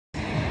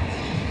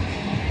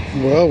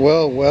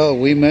Well,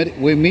 we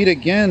meet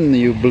again,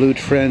 you blue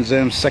Trans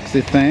Am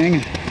sexy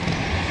thing.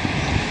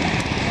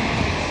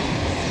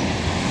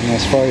 Yeah,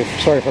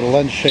 sorry for the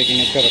lens shaking,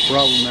 I've got a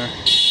problem there.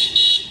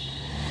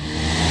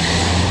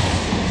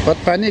 But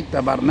panic,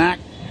 tabarnak.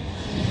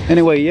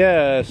 Anyway,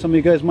 yeah, some of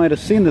you guys might have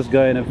seen this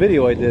guy in a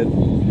video I did.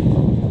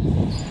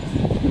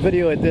 The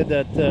video I did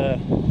at the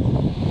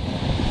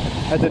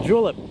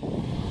Julep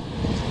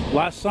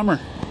last summer.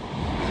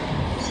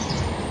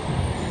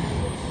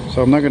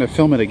 So I'm not going to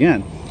film it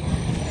again,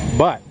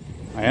 but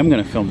I am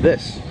going to film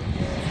this.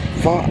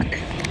 Fuck.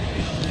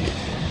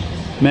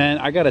 Man,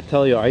 I gotta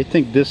tell you, I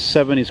think this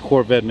 70s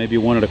Corvette may be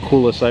one of the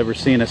coolest I've ever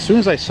seen. As soon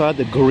as I saw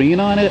the green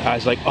on it, I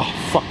was like, oh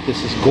fuck,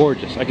 this is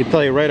gorgeous. I can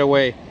tell you right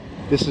away,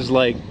 this is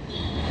like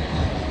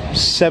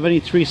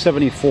 73,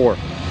 74.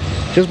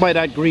 Just by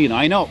that green,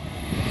 I know.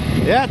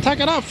 Yeah, tuck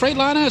it up,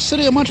 Freightliner,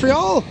 City of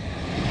Montreal.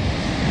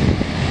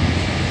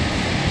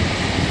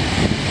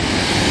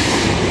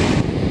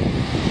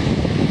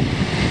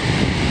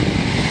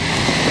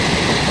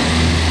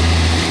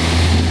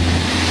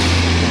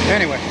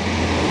 Anyway.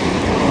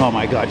 Oh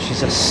my god,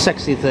 she's a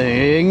sexy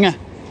thing.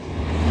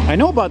 I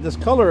know about this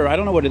color. I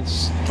don't know what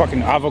it's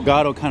fucking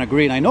avocado kind of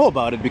green. I know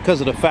about it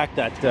because of the fact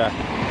that,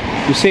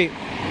 you see,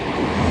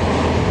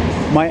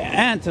 my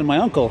aunt and my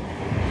uncle,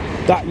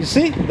 you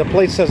see, the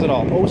place says it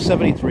all,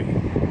 073.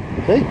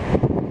 See?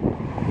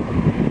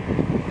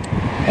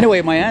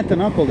 Anyway, my aunt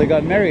and uncle, they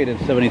got married in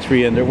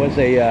 73 and there was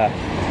a,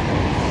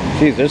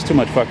 geez, there's too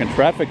much fucking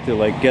traffic to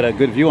like get a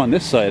good view on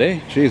this side, eh?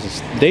 Jeez,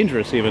 it's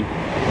dangerous even.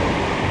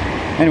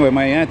 Anyway,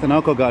 my aunt and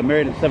uncle got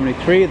married in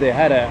 73. They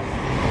had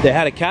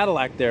a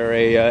Cadillac there,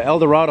 a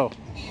Eldorado.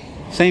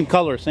 Same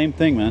color, same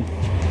thing, man.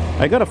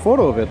 I got a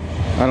photo of it.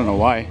 I don't know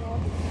why.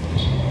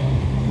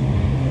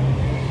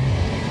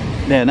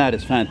 Man, that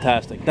is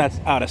fantastic. That's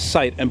out of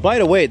sight. And by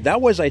the way,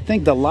 that was, I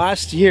think, the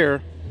last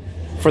year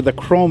for the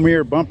chrome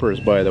rear bumpers,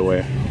 by the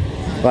way.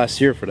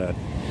 Last year for that.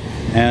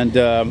 And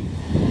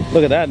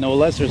look at that, no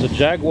less. There's a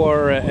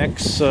Jaguar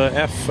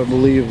XF, I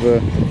believe.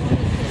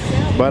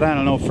 But I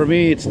don't know, for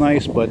me it's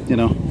nice, but you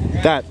know,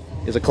 that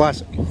is a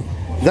classic.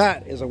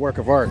 That is a work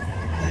of art.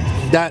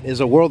 That is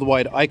a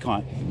worldwide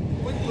icon.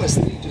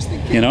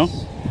 You know?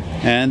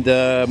 And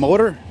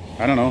motor,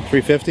 I don't know,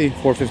 350,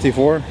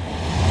 454.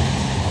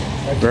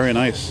 Very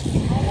nice.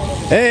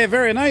 Hey,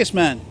 very nice,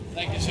 man.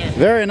 Thank you, sir.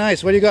 Very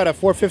nice. What do you got, a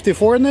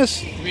 454 in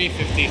this?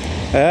 350.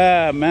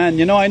 Ah, man,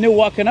 you know, I knew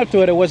walking up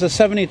to it, it was a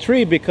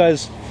 73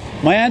 because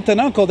my aunt and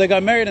uncle, they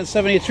got married in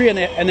 73,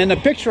 and in the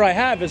picture I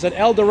have is an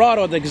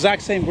Eldorado, the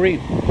exact same green.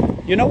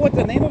 You know what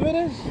the name of it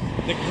is?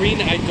 The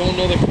green, I don't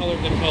know the color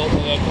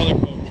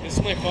code. This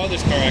is my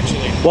father's car,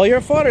 actually. Well,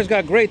 your father's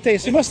got great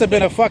taste. He must have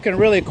been a fucking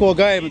really cool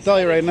guy, I'm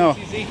telling you right now.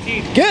 He's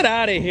 18. Get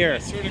out of here. I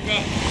swear to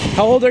God.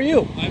 How old are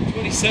you? I'm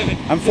 27.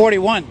 I'm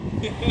 41.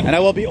 And I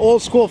will be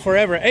old school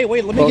forever. Hey,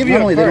 wait, let me give you a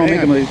car. They don't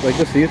make them like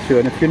this used to.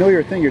 And if you know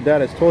your thing, your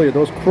dad has told you,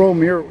 those chrome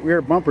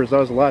rear bumpers, that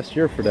was the last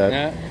year for that.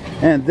 Yeah.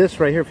 And this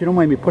right here, if you don't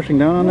mind me pushing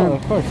down on that.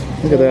 Of course.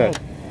 Look at that.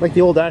 Like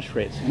the old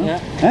ashtrays, you know? Yeah.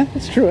 Huh?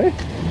 That's true, eh?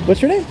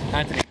 What's your name?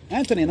 Anthony.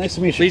 Anthony, nice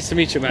to meet you. Pleased to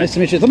meet you, man. Nice to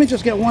meet you. Let me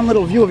just get one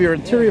little view of your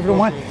interior if you don't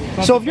mind.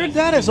 So if your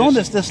dad has owned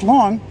this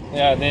long...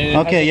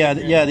 Yeah, okay, yeah,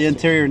 the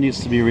interior needs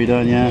to be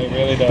redone, yeah. It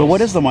really does. But what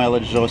is the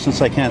mileage, though,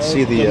 since I can't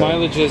see the... The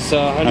mileage is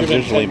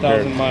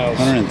 110,000 miles.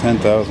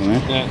 110,000,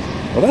 eh? Yeah.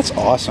 Well, that's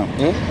awesome.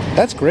 Yeah.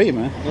 That's great,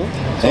 man.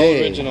 Yeah. It's all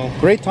original.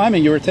 Great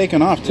timing. You were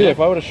taking off, too, if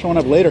I would have shown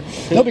up later.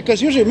 No,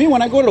 because usually me,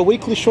 when I go to the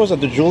weekly shows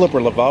at the Julep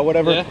or Laval,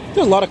 whatever, there's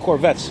a lot of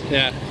Corvettes.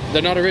 Yeah,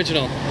 they're not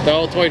original. They're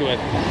all toyed with.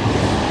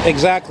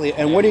 Exactly.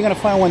 And what are you going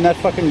to find when that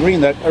fucking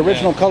green, that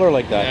original color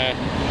like that?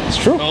 Yeah. It's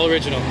true. All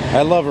original.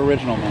 I love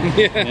original, man.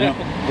 Yeah. You know,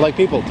 like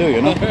people, too,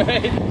 you know? All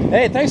right.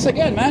 Hey, thanks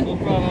again, man. No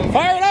problem.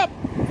 Fire it up.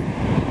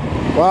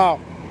 Wow.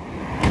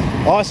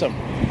 Awesome.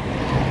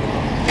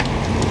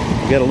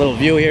 Get a little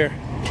view here.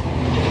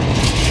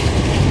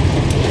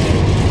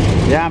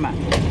 Yeah, man.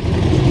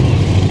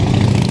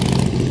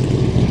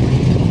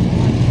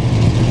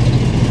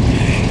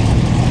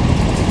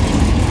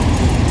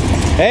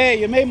 Hey,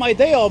 you made my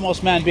day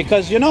almost, man,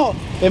 because, you know,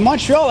 in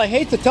Montreal, I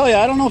hate to tell you,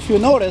 I don't know if you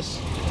notice,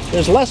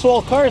 there's less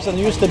old cars than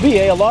there used to be,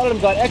 eh? A lot of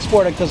them got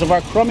exported because of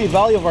our crummy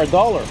value of our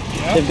dollar.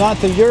 Yeah. They've gone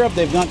to Europe,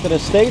 they've gone to the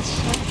States.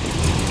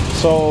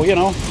 So, you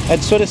know, and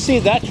so to see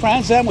that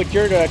Trans Am with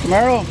your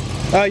Camaro,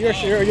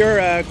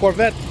 your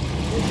Corvette.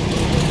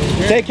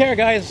 Take care,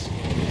 guys.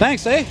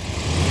 Thanks, eh?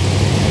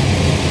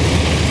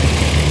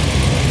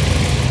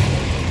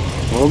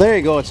 Well, there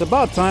you go. It's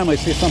about time I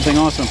see something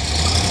awesome.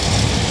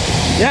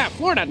 Yeah,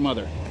 floor that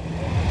mother.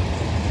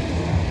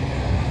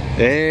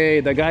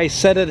 Hey, the guy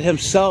said it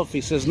himself. He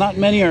says, not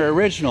many are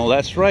original.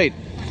 That's right.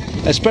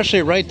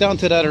 Especially right down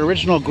to that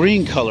original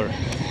green color.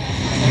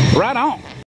 Right on.